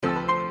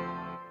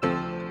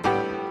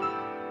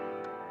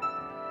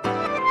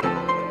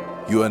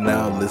You are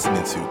now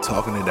listening to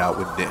Talking It Out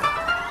with Dan.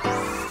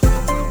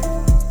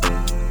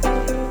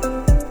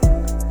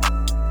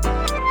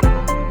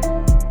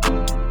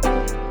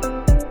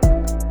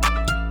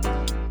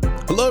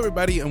 Hello,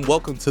 everybody, and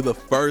welcome to the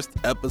first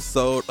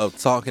episode of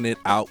Talking It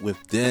Out with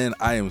Dan.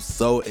 I am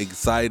so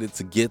excited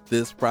to get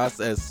this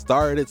process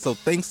started, so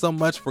thanks so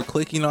much for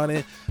clicking on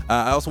it.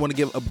 I also want to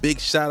give a big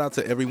shout out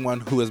to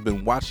everyone who has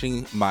been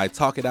watching my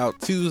Talk It Out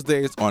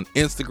Tuesdays on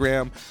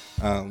Instagram,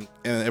 and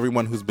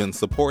everyone who's been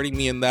supporting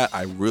me in that.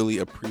 I really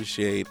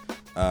appreciate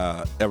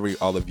all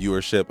the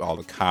viewership, all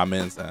the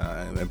comments,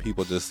 and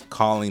people just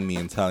calling me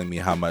and telling me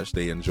how much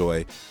they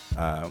enjoy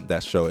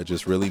that show. It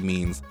just really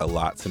means a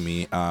lot to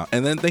me.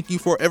 And then thank you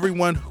for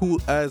everyone who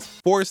has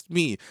forced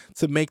me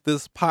to make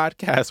this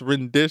podcast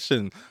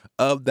rendition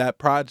of that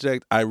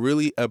project. I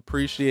really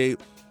appreciate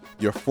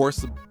your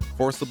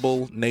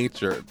forcible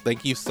nature.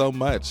 Thank you so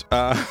much.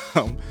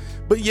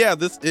 But yeah,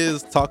 this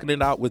is Talking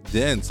It Out with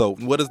Dan. So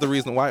what is the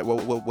reason why?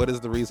 What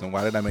is the reason?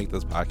 Why did I make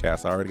this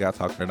podcast? I already got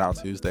Talking It Out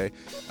Tuesday.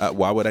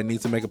 Why would I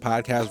need to make a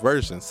podcast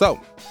version? So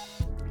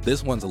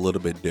this one's a little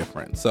bit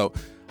different. So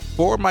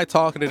for my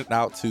Talking It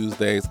Out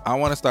Tuesdays, I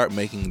want to start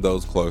making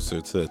those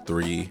closer to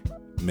 3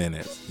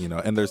 minutes,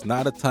 and there's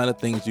not a ton of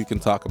things you can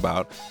talk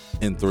about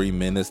in 3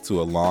 minutes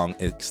to a long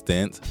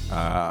extent.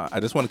 I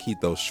just want to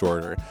keep those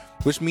shorter,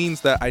 which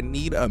means that I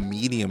need a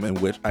medium in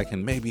which I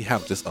can maybe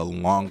have just a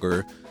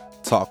longer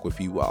talk with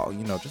you all,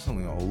 just a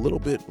little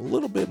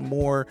bit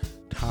more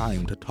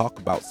time to talk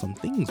about some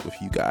things with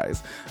you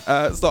guys.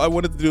 So I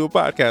wanted to do a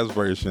podcast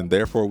version,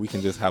 therefore we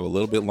can just have a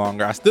little bit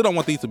longer. I still don't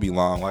want these to be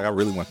long. I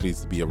really want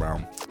these to be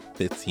around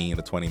 15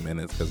 to 20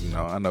 minutes because,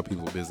 I know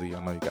people are busy.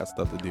 I know you got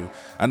stuff to do.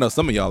 I know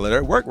some of y'all that are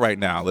at work right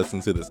now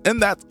listening to this,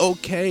 and that's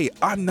okay.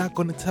 I'm not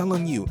going to tell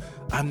on you.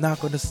 I'm not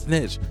going to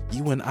snitch.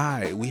 You and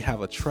I, we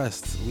have a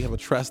trust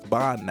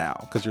bond now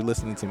because you're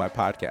listening to my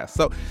podcast.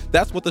 So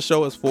that's what the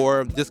show is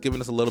for, just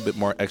giving us a little bit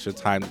more extra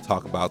time to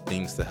talk about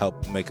things to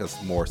help make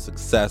us more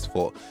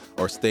successful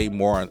or stay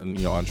more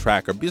on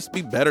track, or just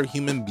be better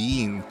human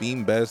beings,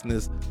 being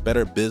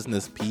better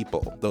business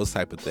people, those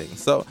type of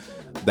things. So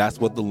that's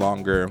what the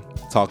longer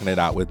Talking It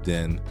Out with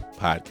Dan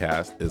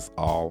podcast is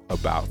all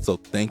about. So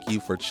thank you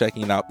for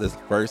checking out this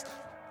first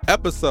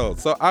episode.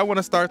 So I want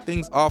to start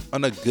things off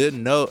on a good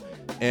note.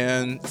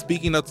 And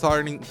speaking of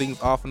starting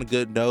things off on a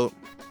good note,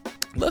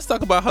 let's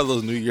talk about how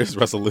those New Year's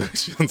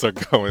resolutions are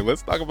going.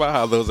 Let's talk about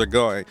how those are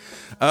going.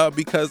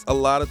 Because a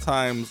lot of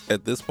times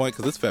at this point,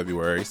 because it's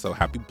February, so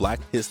happy Black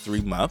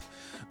History Month.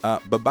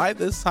 But by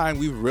this time,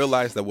 we've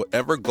realized that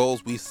whatever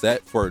goals we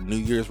set for New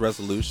Year's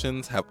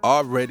resolutions have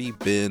already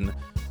been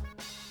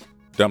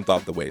dumped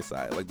off the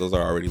wayside. Those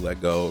are already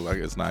let go.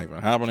 It's not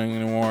even happening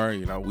anymore.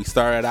 We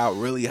started out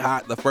really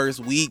hot the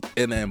first week,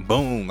 and then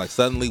boom,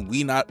 suddenly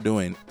we not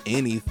doing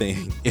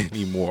anything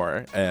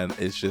anymore. And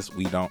it's just,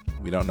 we don't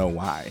know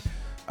why.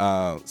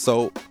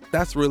 So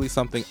that's really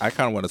something I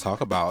kind of want to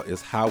talk about,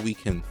 is how we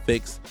can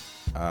fix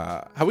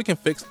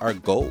our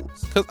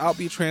goals. Because I'll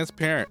be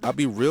transparent. I'll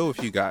be real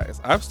with you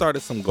guys. I've started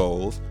some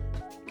goals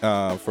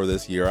for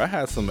this year. I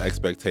had some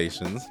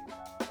expectations,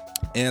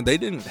 and they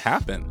didn't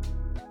happen.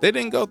 They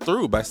didn't go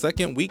through. By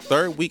second week,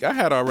 third week, I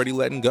had already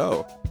let them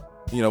go.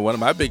 One of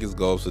my biggest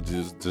goals was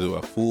to do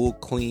a full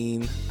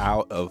clean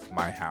out of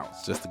my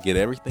house, just to get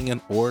everything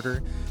in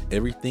order,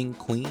 everything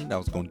clean. I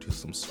was going to do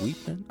some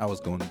sweeping. I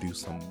was going to do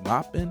some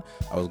mopping.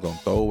 I was going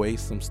to throw away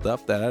some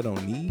stuff that I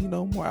don't need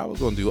no more. I was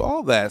going to do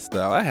all that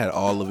stuff. I had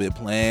all of it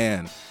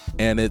planned,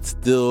 and it's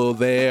still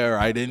there.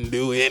 I didn't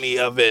do any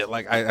of it.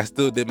 I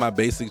still did my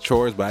basic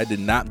chores, but I did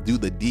not do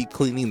the deep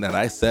cleaning that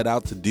I set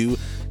out to do.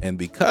 And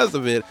because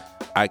of it,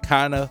 I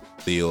kind of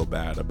feel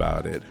bad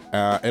about it.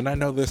 And I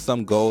know there's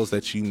some goals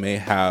that you may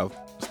have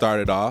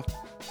started off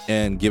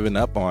and given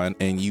up on,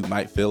 and you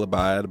might feel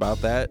bad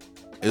about that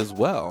as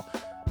well.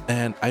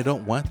 And I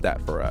don't want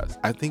that for us.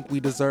 I think we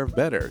deserve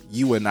better.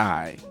 You and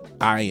I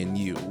and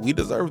you. We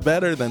deserve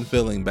better than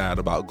feeling bad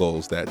about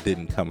goals that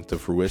didn't come to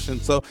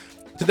fruition. So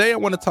today I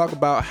want to talk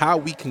about how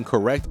we can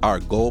correct our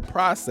goal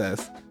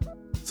process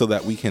so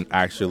that we can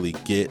actually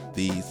get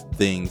these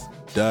things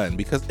done,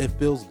 because it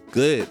feels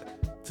good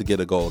to get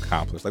a goal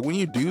accomplished. When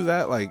you do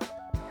that,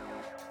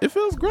 it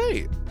feels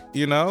great,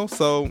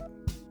 So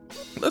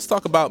let's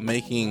talk about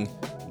making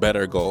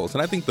better goals.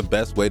 And I think the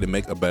best way to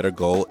make a better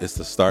goal is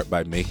to start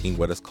by making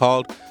what is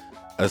called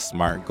a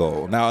SMART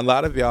goal. Now, a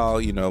lot of y'all,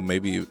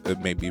 maybe it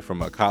may be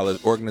from a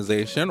college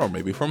organization, or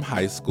maybe from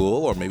high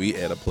school, or maybe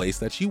at a place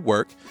that you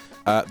work.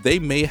 They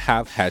may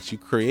have had you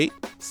create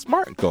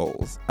SMART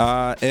goals.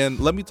 And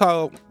let me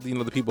tell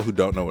the people who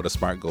don't know what a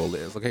SMART goal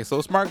is. Okay, so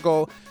a SMART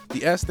goal,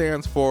 the S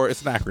stands for,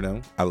 it's an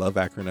acronym. I love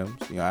acronyms.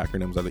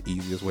 Acronyms are the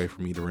easiest way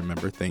for me to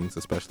remember things,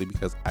 especially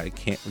because I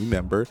can't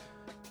remember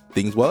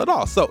things well at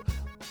all. So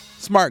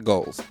SMART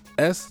goals.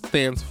 S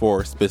stands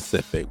for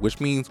specific, which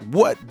means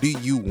what do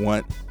you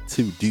want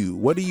to do?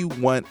 What do you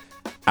want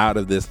out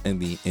of this in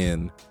the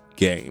end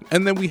game?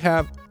 And then we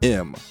have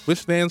M, which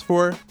stands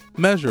for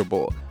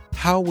measurable.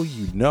 How will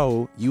you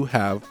know you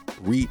have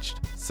reached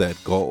said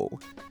goal?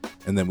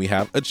 And then we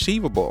have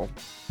achievable.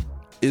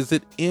 is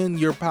it in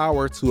your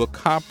power to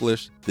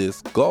accomplish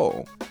this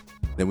goal?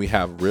 Then we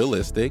have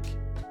realistic.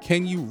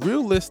 Can you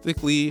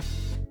realistically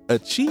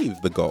achieve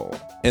the goal?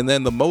 And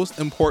then the most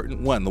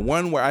important one, the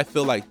one where I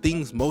feel like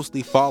things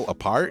mostly fall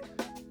apart,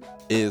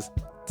 is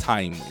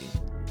timely.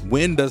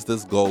 When does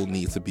this goal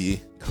need to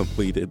be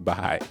completed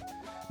by?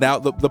 Now,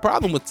 the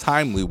problem with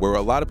timely, where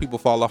a lot of people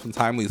fall off in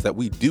timely, is that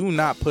we do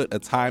not put a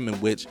time in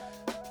which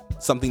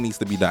something needs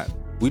to be done.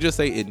 We just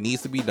say it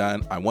needs to be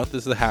done. I want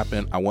this to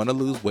happen. I want to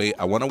lose weight.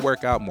 I want to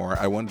work out more.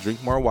 I want to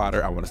drink more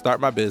water. I want to start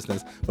my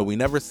business. But we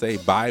never say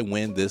by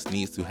when this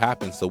needs to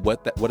happen. So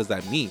what does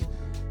that mean?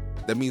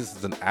 That means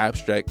it's an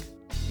abstract,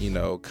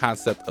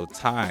 concept of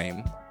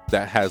time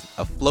that has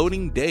a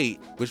floating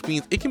date, which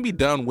means it can be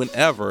done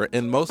whenever.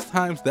 And most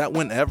times that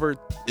whenever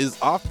is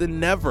often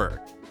never.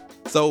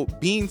 So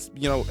being,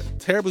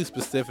 terribly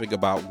specific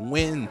about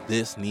when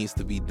this needs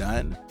to be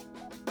done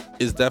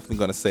is definitely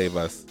going to save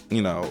us,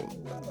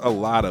 a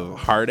lot of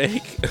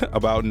heartache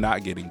about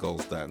not getting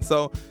goals done.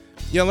 So,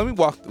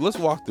 let's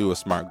walk through a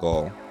SMART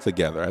goal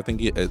together. I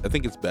think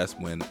it's best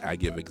when I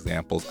give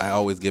examples. I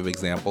always give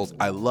examples.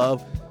 I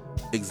love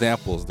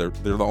examples. They're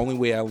the only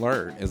way I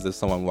learn is if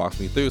someone walks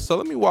me through. So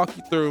let me walk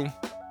you through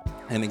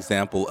an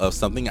example of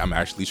something I'm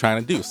actually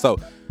trying to do. So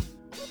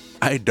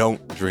I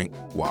don't drink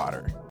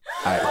water.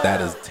 That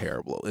is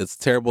terrible. It's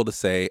terrible to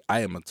say.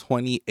 I am a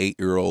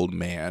 28-year-old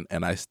man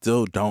and I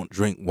still don't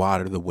drink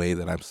water the way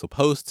that I'm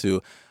supposed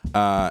to.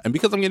 And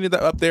because I'm getting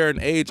up there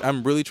in age,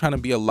 I'm really trying to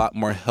be a lot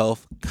more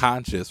health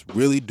conscious,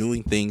 really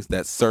doing things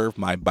that serve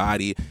my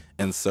body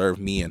and serve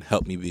me and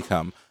help me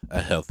become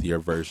a healthier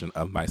version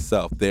of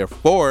myself.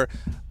 Therefore,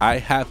 I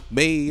have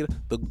made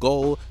the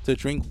goal to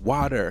drink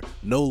water.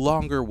 No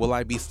longer will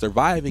I be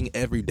surviving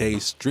every day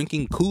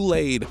drinking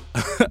Kool-Aid,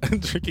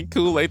 drinking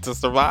Kool-Aid to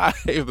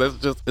survive.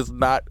 It's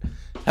not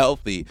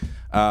healthy.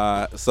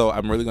 So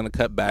I'm really going to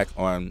cut back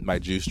on my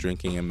juice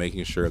drinking and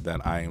making sure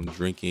that I am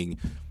drinking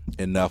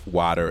enough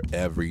water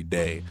every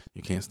day.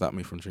 You can't stop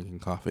me from drinking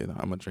coffee. I'm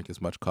gonna drink as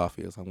much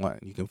coffee as I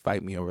want. You can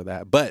fight me over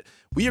that, but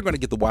we are going to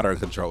get the water in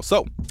control.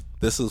 So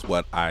this is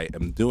what I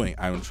am doing.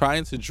 I'm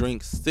trying to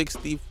drink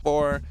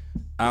 64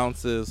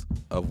 ounces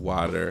of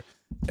water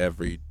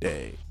every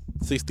day.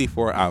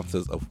 64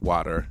 ounces of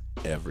water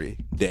every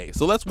day.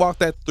 So let's walk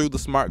that through the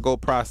SMART goal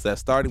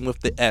process, starting with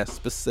the S,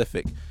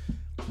 specific.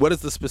 What is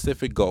the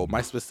specific goal?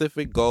 My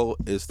specific goal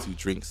is to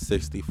drink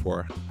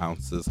 64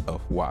 ounces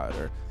of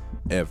water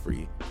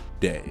every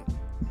day.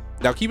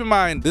 Now keep in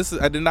mind,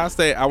 I did not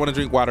say I want to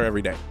drink water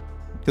every day.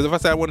 Because if I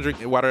say I want to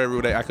drink water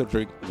every day, I could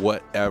drink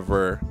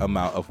whatever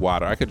amount of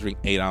water. I could drink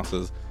 8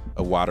 ounces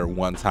of water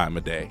one time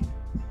a day.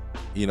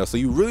 So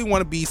you really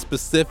want to be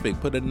specific,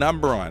 put a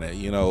number on it.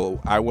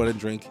 I want to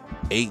drink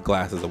 8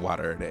 glasses of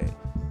water a day.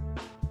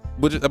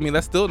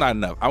 That's still not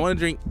enough. I want to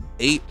drink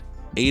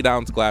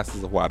 8-ounce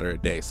glasses of water a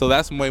day. So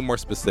that's way more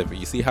specific.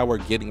 You see how we're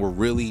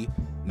really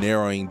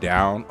narrowing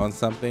down on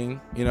something.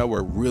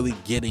 We're really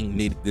getting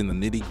in the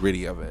nitty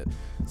gritty of it.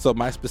 So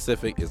my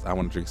specific is I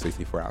want to drink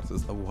 64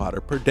 ounces of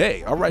water per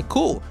day. All right,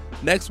 cool.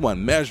 Next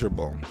one,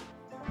 measurable.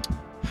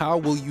 How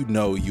will you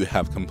know you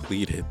have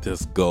completed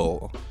this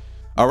goal?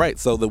 All right,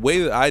 so the way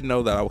that I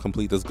know that I will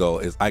complete this goal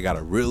is I got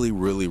a really,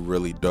 really,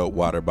 really dope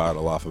water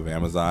bottle off of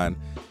Amazon,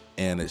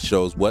 and it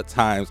shows what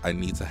times I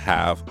need to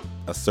have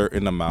a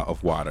certain amount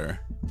of water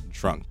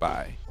drunk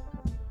by.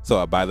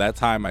 So by that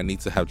time, I need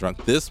to have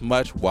drunk this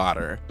much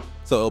water.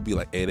 So it'll be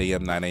like 8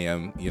 a.m., 9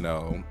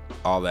 a.m.,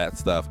 all that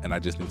stuff. And I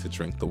just need to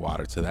drink the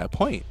water to that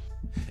point.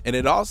 And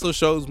it also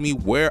shows me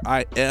where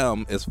I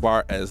am as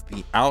far as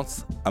the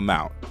ounce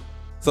amount.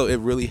 So it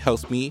really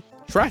helps me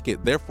track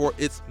it. Therefore,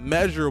 it's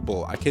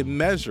measurable. I can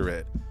measure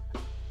it.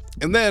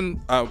 And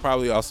then I'll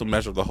probably also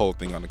measure the whole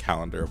thing on the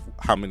calendar of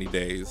how many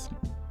days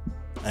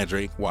I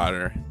drink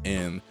water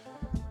in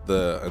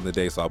the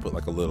day. So I'll put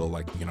like a little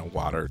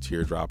water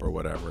teardrop or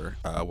whatever,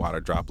 water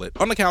droplet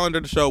on the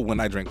calendar to show when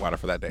I drink water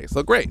for that day.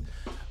 So great.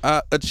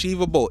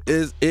 Achievable.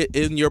 Is it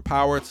in your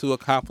power to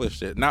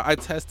accomplish it? Now I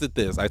tested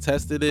this. I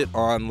tested it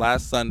on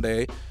last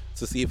Sunday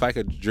to see if I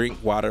could drink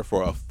water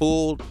for a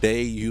full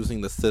day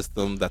using the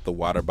system that the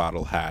water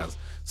bottle has.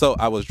 So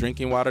I was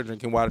drinking water,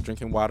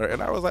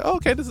 and I was like,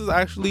 okay, this is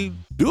actually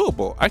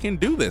doable. I can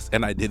do this.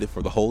 And I did it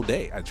for the whole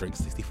day. I drank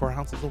 64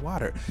 ounces of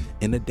water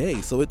in a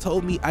day. So it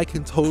told me I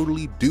can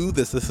totally do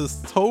this. This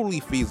is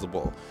totally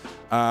feasible.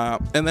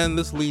 And then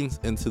this leans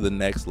into the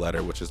next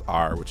letter, which is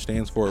R, which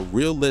stands for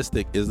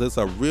realistic. Is this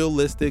a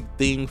realistic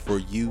thing for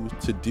you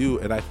to do?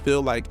 And I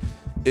feel like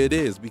it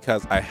is,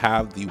 because I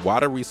have the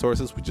water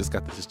resources. We just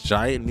got this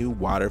giant new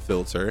water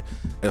filter.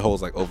 It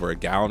holds like over a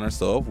gallon or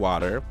so of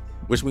water,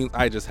 which means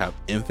I just have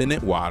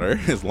infinite water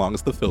as long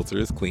as the filter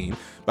is clean.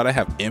 But I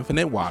have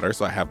infinite water,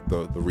 so I have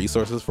the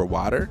resources for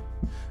water.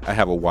 I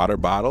have a water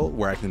bottle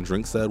where I can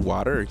drink said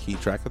water or keep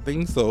track of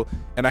things.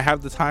 And I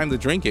have the time to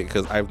drink it,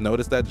 because I've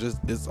noticed that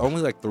it's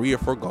only like 3 or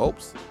 4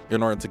 gulps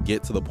in order to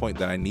get to the point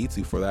that I need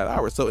to for that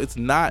hour. So it's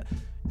not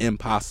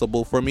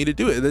impossible for me to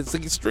do it. It's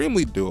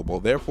extremely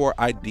doable. Therefore,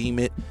 I deem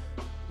it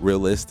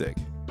realistic.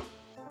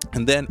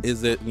 And then,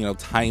 is it,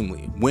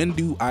 timely? When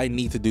do I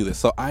need to do this?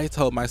 So I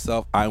told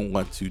myself I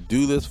want to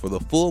do this for the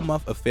full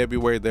month of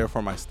February.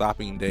 Therefore, my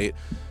stopping date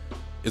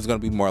is going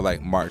to be more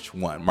like March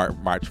 1.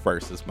 March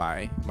 1st is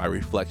my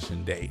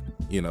reflection date,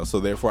 so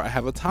therefore I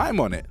have a time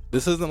on it.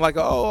 This isn't like,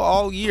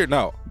 all year.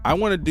 No, I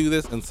want to do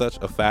this in such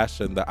a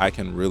fashion that I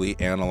can really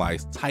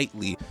analyze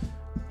tightly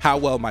how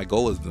well my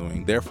goal is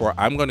doing. Therefore,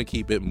 I'm going to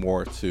keep it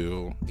more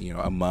to,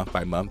 a month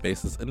by month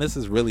basis. And this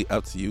is really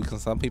up to you,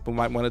 because some people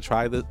might want to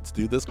try to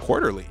do this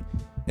quarterly,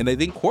 and they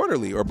think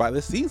quarterly or by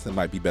the season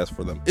might be best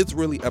for them. It's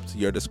really up to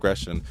your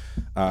discretion.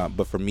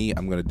 But for me,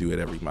 I'm going to do it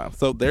every month.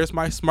 So there's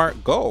my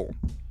SMART goal,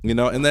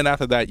 and then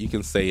after that, you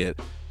can say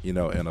it, in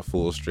a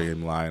full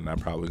streamline. I'm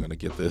probably going to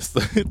get this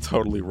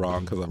totally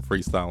wrong because I'm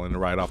freestyling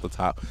right off the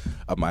top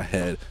of my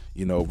head,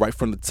 right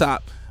from the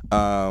top.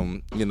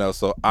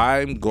 So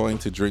I'm going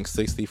to drink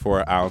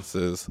 64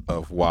 ounces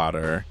of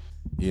water,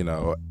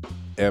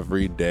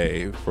 every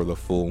day for the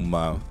full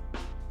month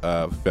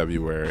of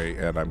February.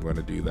 And I'm going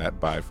to do that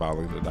by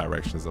following the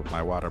directions of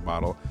my water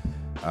bottle.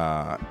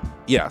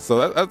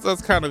 So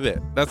that's kind of it.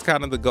 That's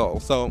kind of the goal.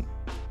 So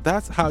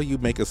that's how you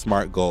make a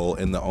SMART goal.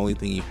 And the only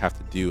thing you have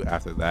to do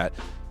after that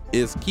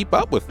is keep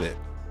up with it.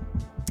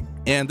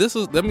 And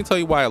let me tell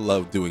you why I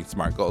love doing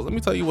SMART goals. Let me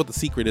tell you what the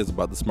secret is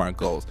about the SMART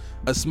goals.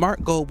 A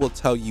SMART goal will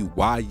tell you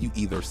why you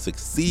either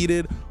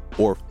succeeded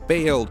or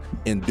failed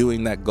in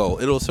doing that goal.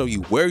 It'll show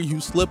you where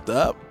you slipped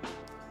up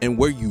and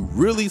where you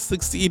really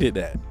succeeded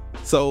at.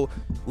 So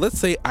let's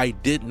say I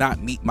did not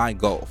meet my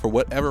goal. For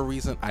whatever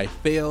reason, I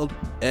failed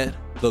at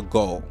the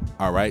goal.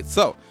 All right.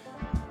 So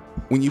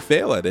when you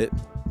fail at it,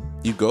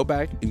 you go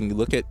back and you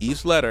look at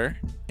each letter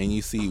and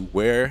you see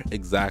where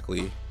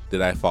exactly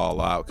did I fall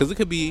out? Because it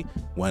could be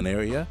one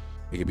area,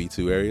 it could be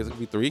two areas, it could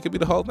be three, it could be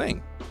the whole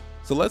thing.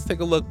 So let's take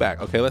a look back.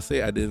 Okay, let's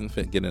say I didn't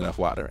get enough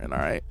water in, all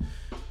right?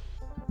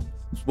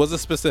 Was it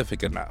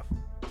specific enough?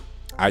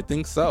 I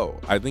think so.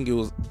 I think it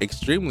was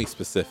extremely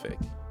specific.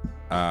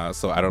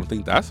 So I don't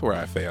think that's where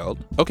I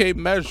failed. Okay,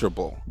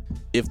 measurable.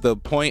 If the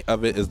point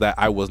of it is that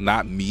I was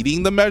not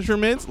meeting the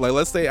measurements, like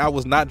let's say I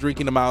was not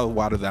drinking the amount of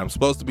water that I'm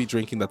supposed to be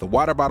drinking, that the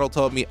water bottle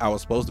told me I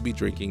was supposed to be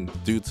drinking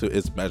due to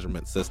its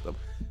measurement system.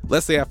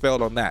 Let's say I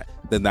failed on that,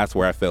 then that's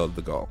where I failed at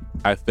the goal.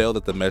 I failed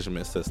at the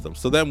measurement system.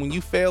 So then when you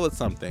fail at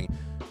something,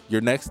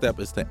 your next step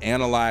is to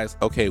analyze,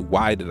 okay,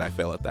 why did I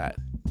fail at that?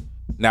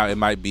 Now it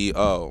might be,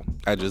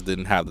 I just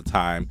didn't have the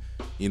time,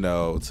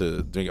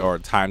 to drink, or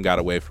time got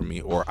away from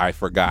me, or I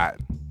forgot.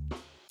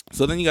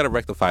 So then you got to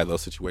rectify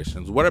those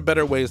situations. What are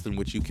better ways in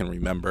which you can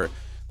remember,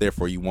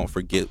 therefore you won't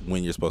forget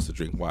when you're supposed to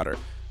drink water?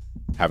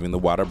 Having the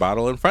water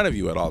bottle in front of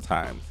you at all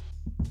times.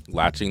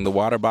 Latching the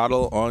water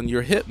bottle on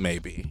your hip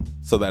maybe,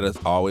 so that it's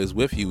always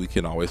with you. We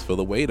can always feel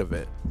the weight of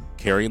it.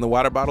 Carrying the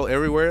water bottle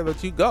everywhere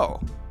that you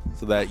go,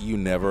 so that you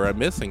never are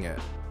missing it.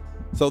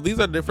 So these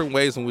are different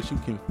ways in which you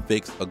can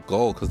fix a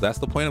goal, because that's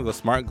the point of the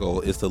SMART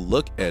goal, is to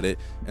look at it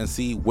and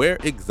see where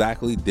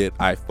exactly did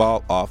I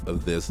fall off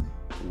of this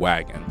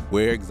wagon?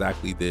 Where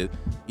exactly did,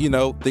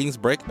 things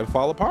break and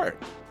fall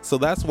apart? So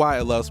that's why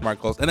I love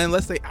SMART goals. And then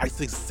let's say I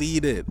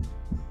succeeded.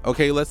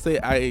 Okay, let's say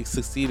I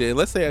succeeded. And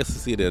let's say I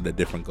succeeded at a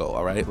different goal.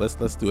 All right,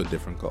 let's do a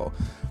different goal.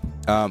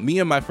 Me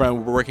and my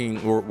friend,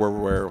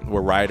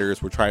 we're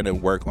writers. We're trying to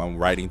work on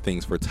writing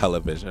things for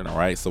television. All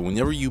right. So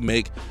whenever you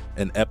make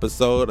an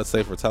episode, let's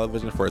say for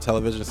television, for a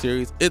television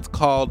series, it's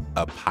called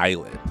a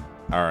pilot.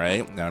 All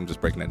right. Now I'm just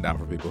breaking it down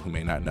for people who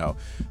may not know.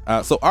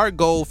 So our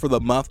goal for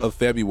the month of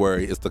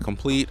February is to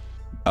complete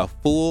a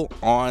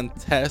full-on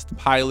test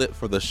pilot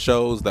for the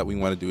shows that we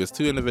want to do. It's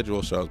 2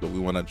 individual shows, but we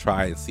want to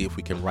try and see if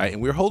we can write,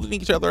 and we're holding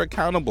each other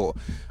accountable.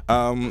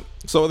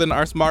 So then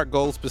our SMART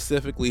goal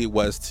specifically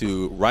was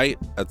to write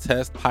a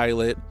test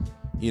pilot,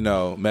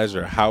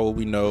 measure how will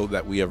we know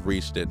that we have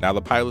reached it. Now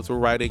the pilots we're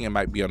writing, it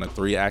might be on a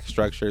 3-act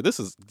structure. This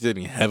is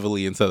getting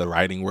heavily into the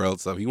writing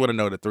world, so if you want to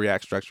know what a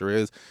 3-act structure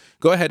is,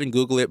 go ahead and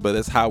Google it, but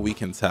it's how we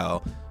can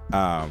tell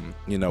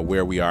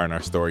where we are in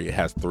our story. It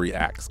has 3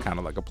 acts, kind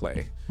of like a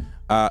play.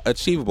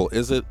 Achievable.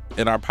 Is it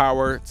in our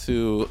power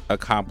to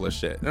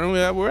accomplish it?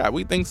 And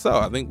we think so.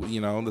 I think,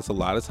 there's a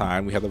lot of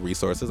time. We have the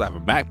resources. I have a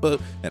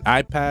MacBook, an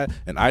iPad,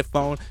 an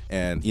iPhone,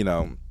 and,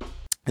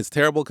 it's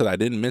terrible because I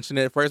didn't mention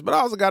it at first, but I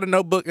also got a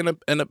notebook and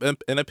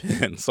a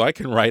pen, so I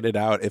can write it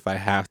out if I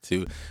have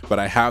to, but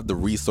I have the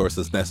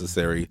resources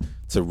necessary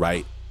to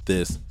write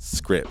this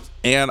script,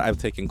 and I've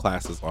taken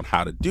classes on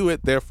how to do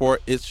it. Therefore,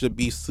 it should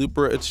be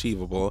super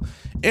achievable,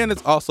 and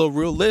it's also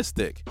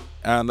realistic.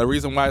 And the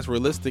reason why it's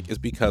realistic is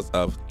because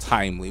of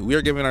timely. We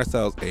are giving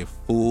ourselves a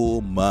full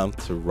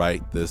month to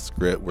write this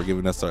script. We're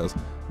giving ourselves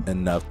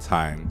enough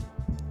time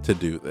to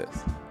do this.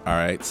 All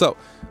right. So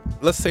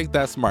let's take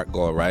that SMART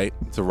goal, right?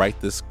 To write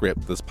this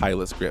script, this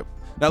pilot script.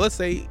 Now, let's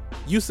say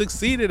you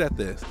succeeded at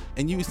this,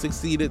 and you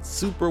succeeded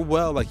super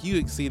well. Like you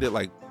exceeded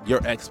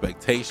your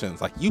expectations.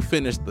 Like you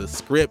finished the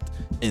script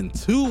in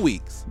 2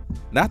 weeks,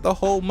 not the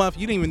whole month.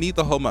 You didn't even need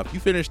the whole month. You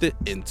finished it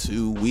in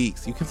 2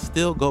 weeks. You can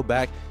still go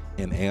back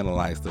and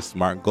analyze the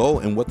SMART goal.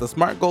 And what the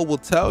SMART goal will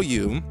tell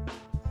you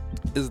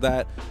is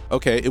that,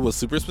 okay, it was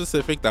super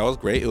specific. That was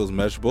great. It was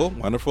measurable,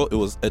 wonderful. It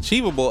was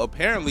achievable,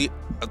 apparently,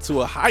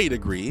 to a high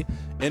degree,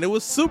 and it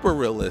was super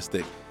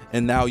realistic.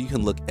 And now you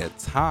can look at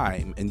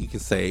time and you can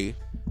say,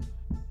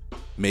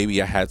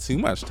 maybe I had too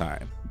much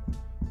time.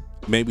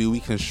 Maybe we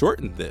can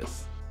shorten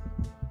this.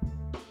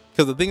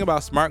 Because the thing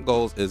about SMART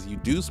goals is you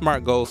do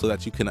SMART goals so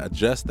that you can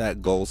adjust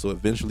that goal so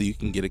eventually you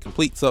can get it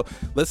complete. So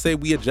let's say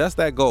we adjust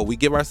that goal. We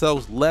give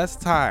ourselves less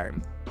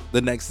time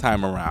the next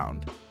time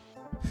around.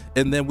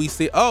 And then we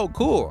say, oh,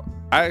 cool,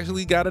 I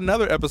actually got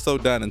another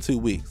episode done in 2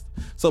 weeks.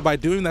 So by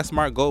doing that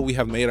SMART goal, we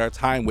have made our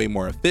time way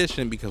more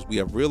efficient because we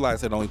have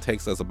realized it only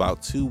takes us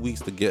about 2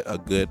 weeks to get a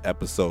good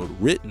episode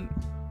written.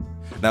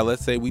 Now,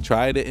 let's say we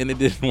tried it and it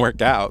didn't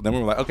work out. Then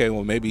we're like, okay,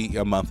 well, maybe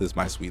a month is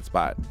my sweet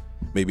spot.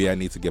 Maybe I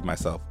need to give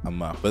myself a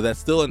month. But that's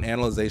still an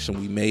analyzation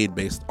we made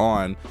based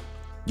on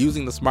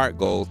using the SMART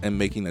goals and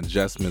making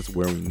adjustments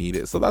where we need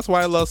it. So that's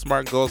why I love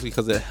SMART goals,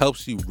 because it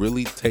helps you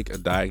really take a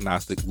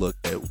diagnostic look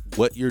at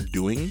what you're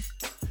doing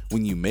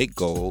when you make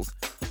goals,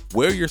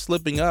 where you're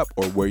slipping up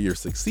or where you're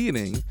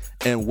succeeding,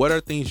 and what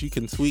are things you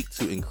can tweak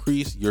to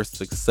increase your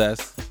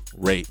success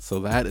rate. So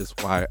that is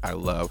why I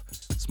love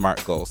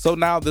SMART goals. So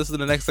now this is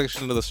the next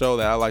section of the show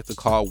that I like to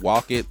call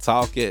Walk It,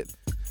 Talk It.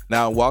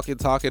 Now, Walk It,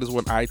 Talk It is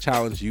when I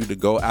challenge you to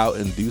go out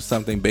and do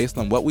something based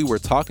on what we were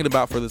talking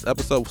about for this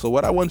episode. So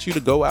what I want you to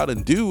go out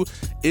and do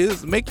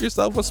is make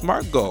yourself a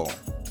SMART goal.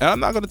 And I'm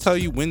not going to tell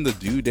you when the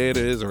due date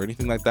is or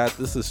anything like that.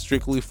 This is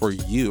strictly for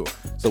you.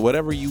 So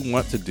whatever you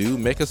want to do,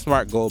 make a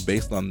SMART goal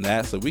based on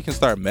that so we can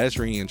start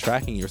measuring and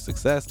tracking your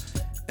success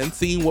and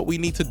seeing what we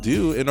need to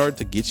do in order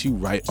to get you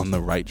right on the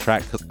right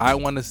track. Because I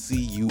want to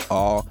see you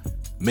all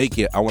make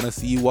it. I want to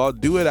see you all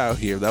do it out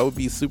here. That would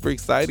be super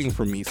exciting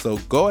for me. So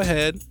go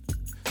ahead,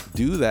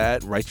 do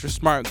that, write your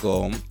SMART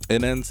goal,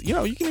 and then,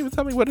 you can even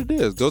tell me what it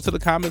is. Go to the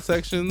comment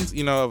sections,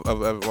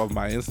 of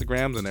my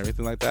Instagrams and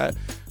everything like that.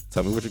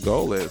 Tell me what your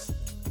goal is.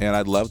 And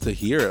I'd love to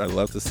hear it. I'd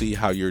love to see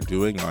how you're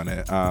doing on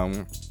it.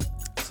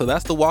 So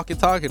that's the walk and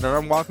talking, and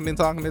I'm walking and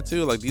talking it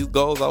too. Like these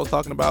goals I was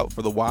talking about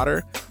for the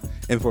water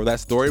and for that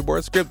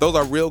storyboard script, those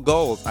are real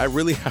goals. I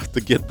really have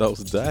to get those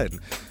done.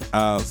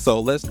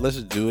 So let's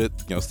just do it.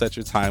 Set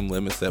your time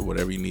limits, set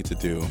whatever you need to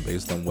do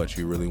based on what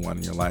you really want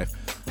in your life.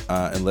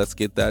 And let's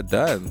get that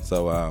done.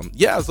 So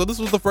so this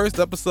was the first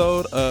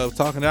episode of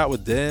Talking Out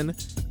with Den.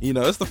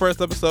 It's the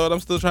first episode. I'm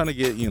still trying to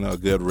get, a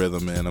good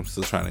rhythm in. I'm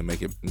still trying to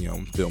make it,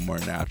 feel more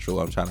natural.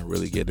 I'm trying to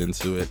really get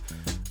into it.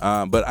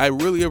 But I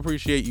really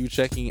appreciate you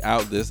checking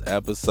out this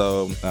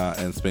episode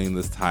and spending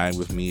this time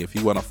with me. If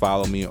you want to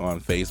follow me on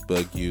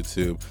Facebook,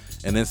 YouTube,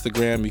 and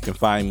Instagram, you can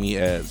find me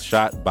at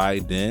Shot by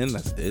Den.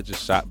 That's it,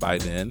 just Shot by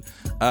Den.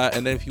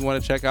 And then if you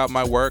want to check out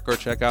my work or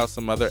check out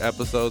some other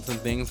episodes and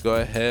things, go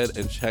ahead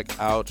and check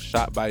out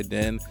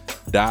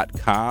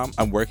shotbyden.com.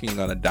 I'm working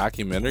on a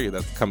documentary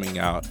that's coming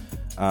out.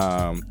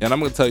 And I'm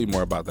going to tell you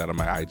more about that on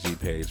my IG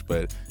page,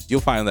 but you'll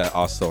find that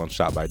also on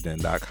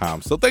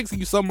shotbyden.com. So thanks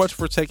you so much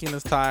for taking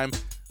this time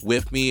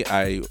with me.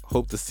 I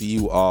hope to see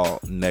you all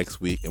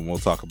next week, and we'll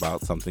talk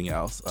about something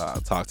else.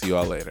 Talk to you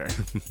all later.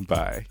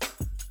 Bye.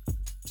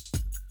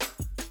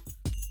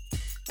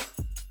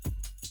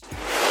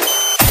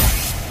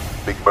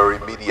 Big Murray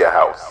Media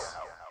House.